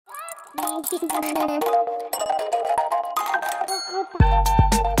Hello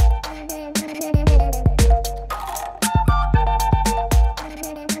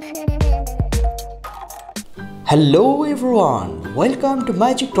everyone, welcome to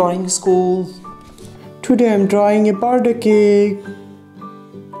Magic Drawing School. Today I'm drawing a birthday cake.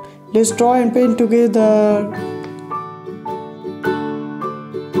 Let's draw and paint together.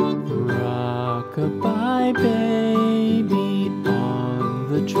 Rock-a-bye baby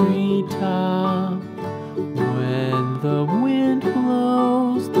on the treetop. When the wind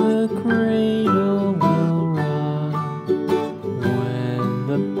blows, the cradle will rock. When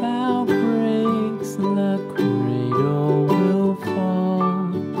the bough breaks, the cradle will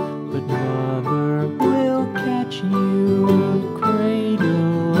fall. But mother will catch you,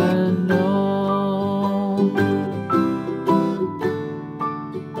 cradle and all.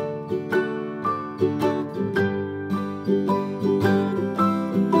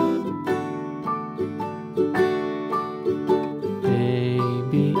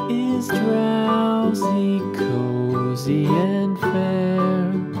 Baby is drowsy, cozy and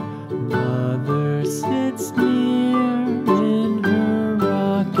fair. Mother sits near in her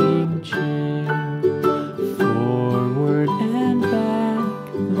rocking chair. Forward and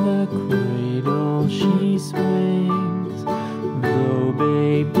back, the cradle she swings. Though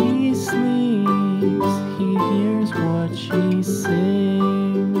baby sleeps, he hears what she sings.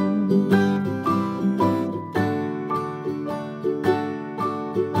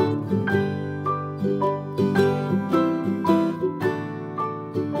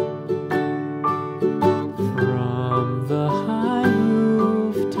 From the high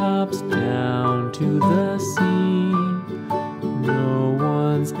rooftops down to the sea, no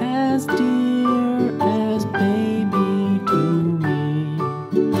one's as dear as baby to me.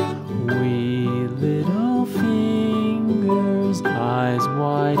 Wee little fingers, eyes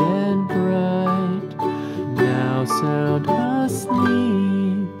wide and bright, now sound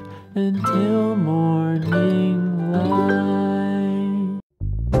asleep until morning light.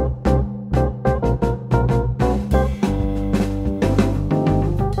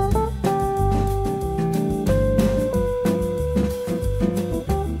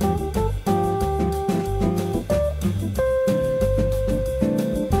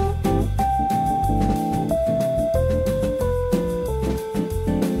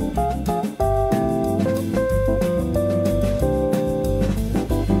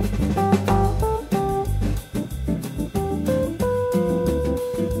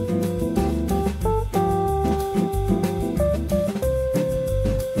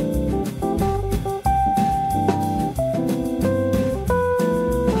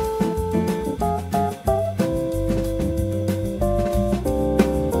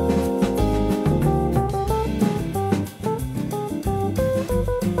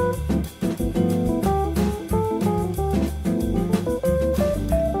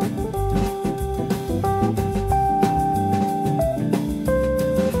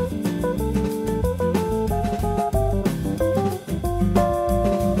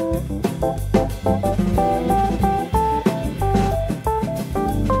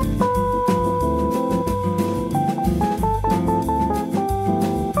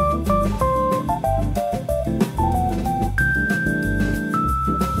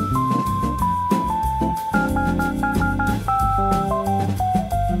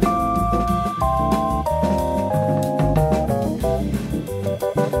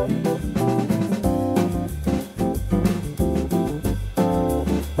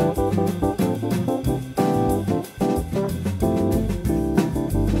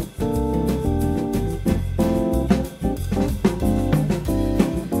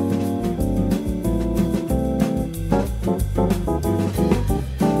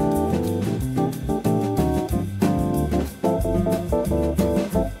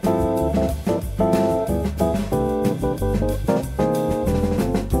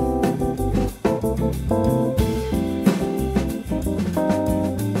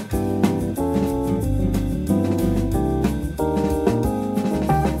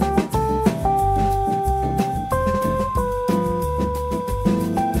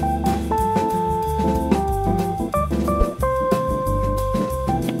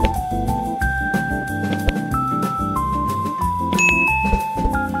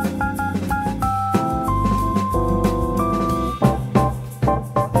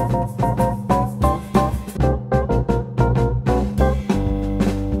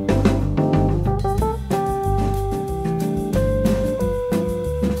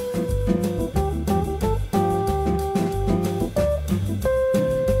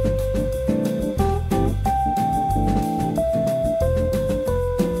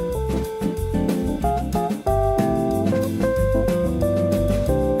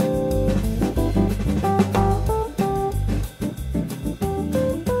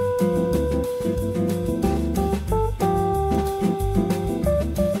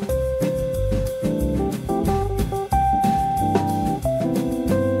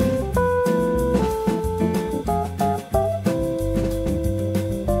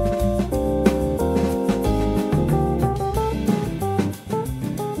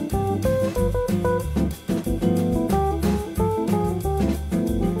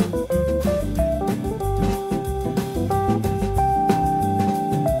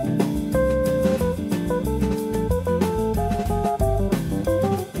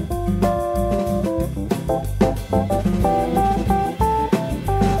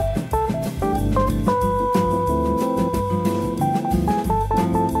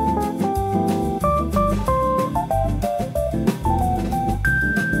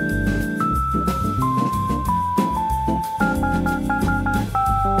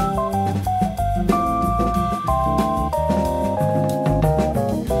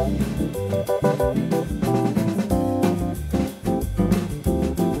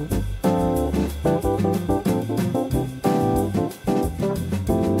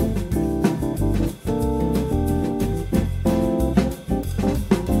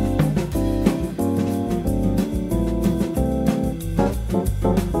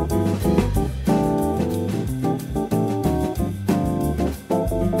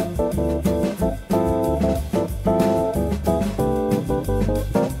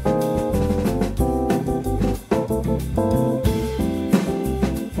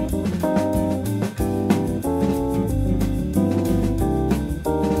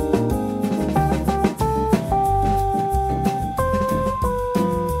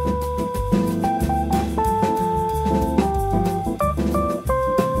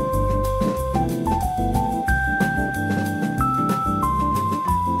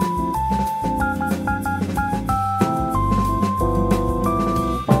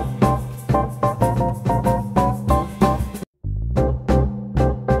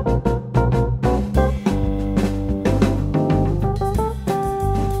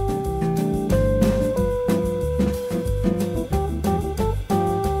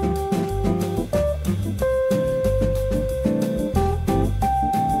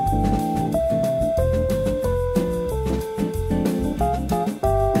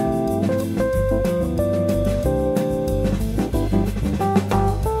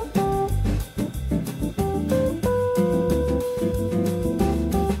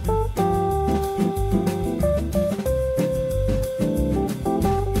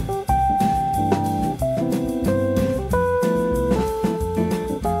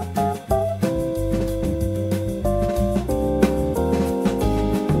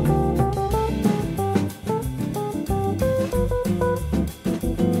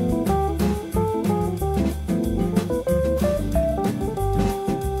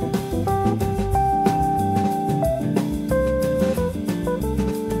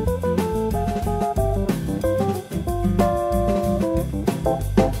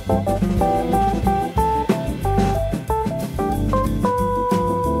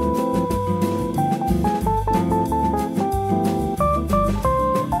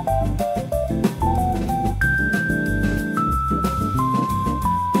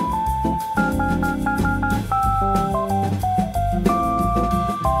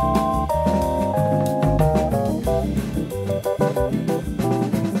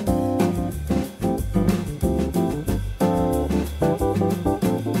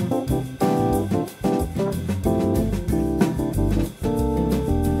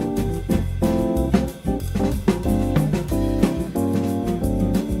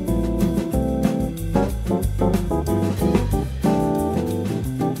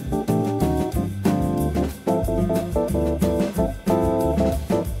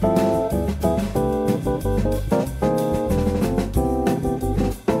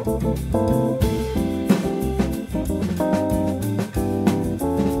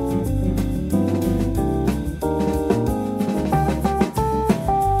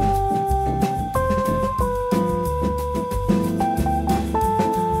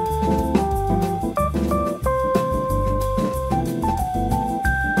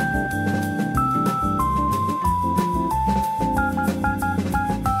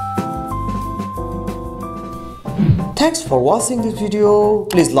 Thanks for watching this video.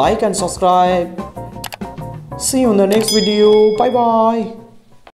 Please like and subscribe. See you in the next video. Bye bye.